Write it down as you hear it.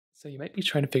So you might be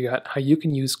trying to figure out how you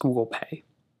can use Google Pay.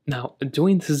 Now,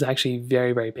 doing this is actually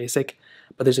very, very basic,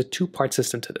 but there's a two-part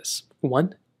system to this.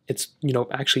 One, it's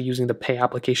actually using the Pay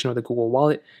application or the Google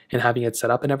Wallet and having it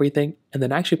set up and everything, and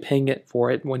then actually paying it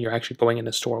for it when you're actually going in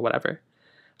a store or whatever.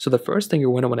 So the first thing you're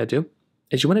going to want to do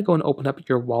is you want to go and open up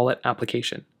your wallet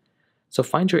application. So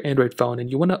find your Android phone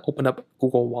and you want to open up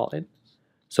Google Wallet.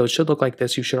 So it should look like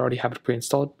this. You should already have it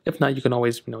pre-installed. If not, you can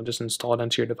always just install it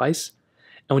onto your device.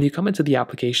 And when you come into the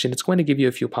application, it's going to give you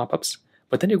a few pop-ups,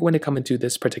 but then you're going to come into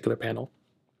this particular panel.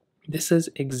 This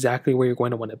is exactly where you're going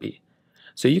to want to be.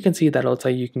 So you can see that it'll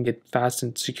tell you can get fast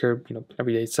and secure,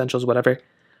 everyday essentials, whatever.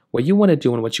 What you want to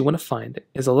do and what you want to find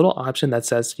is a little option that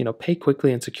says, pay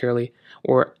quickly and securely,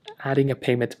 or adding a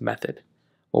payment method.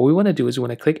 What we want to do is we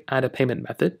want to click add a payment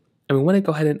method, and we want to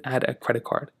go ahead and add a credit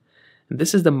card. And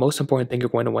this is the most important thing you're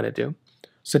going to want to do.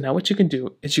 So now what you can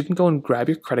do is you can go and grab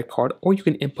your credit card, or you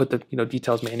can input the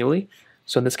details manually.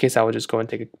 So in this case, I would just go and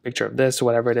take a picture of this or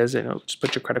whatever it is, and just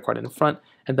put your credit card in the front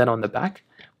and then on the back.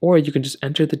 Or you can just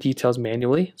enter the details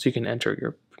manually. So you can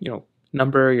enter your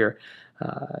number, your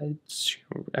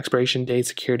expiration date,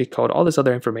 security code, all this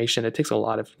other information. It takes a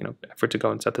lot of effort to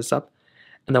go and set this up.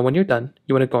 And then when you're done,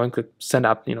 you want to go and click send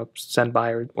up, send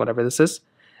by or whatever this is,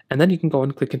 and then you can go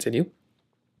and click continue.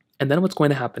 And then what's going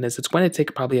to happen is it's going to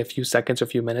take probably a few seconds or a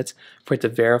few minutes for it to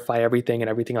verify everything and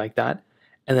everything like that.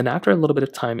 And then after a little bit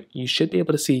of time, you should be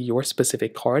able to see your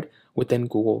specific card within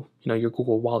Google, your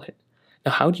Google Wallet.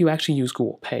 Now, how do you actually use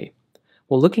Google Pay?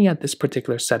 Well, looking at this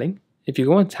particular setting, if you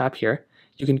go and tap here,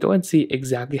 you can go and see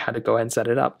exactly how to go ahead and set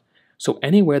it up. So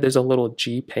anywhere there's a little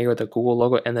G Pay or the Google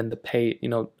logo and then the Pay,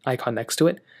 icon next to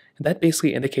it, that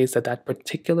basically indicates that that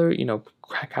particular,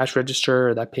 cash register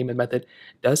or that payment method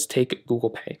does take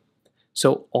Google Pay.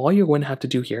 So all you're going to have to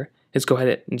do here is go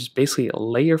ahead and just basically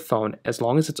lay your phone, as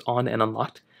long as it's on and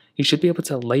unlocked, you should be able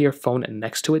to lay your phone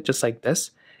next to it just like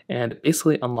this, and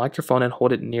basically unlock your phone and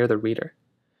hold it near the reader.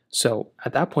 So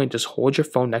at that point, just hold your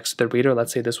phone next to the reader.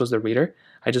 Let's say this was the reader.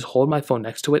 I just hold my phone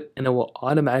next to it, and it will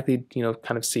automatically,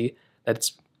 kind of see that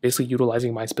it's basically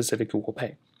utilizing my specific Google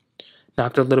Pay. Now,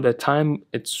 after a little bit of time,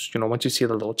 it's, once you see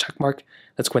the little check mark,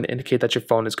 that's going to indicate that your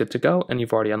phone is good to go and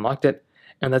you've already unlocked it,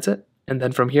 and that's it. And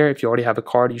then from here, if you already have a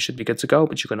card, you should be good to go,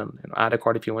 but you can add a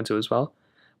card if you want to as well.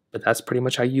 But that's pretty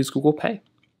much how you use Google Pay.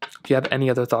 If you have any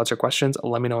other thoughts or questions,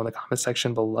 let me know in the comment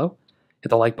section below. Hit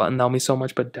the like button, that would mean so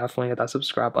much, but definitely hit that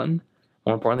subscribe button.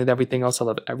 More importantly than everything else, I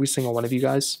love every single one of you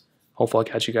guys. Hopefully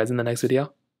I'll catch you guys in the next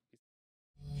video.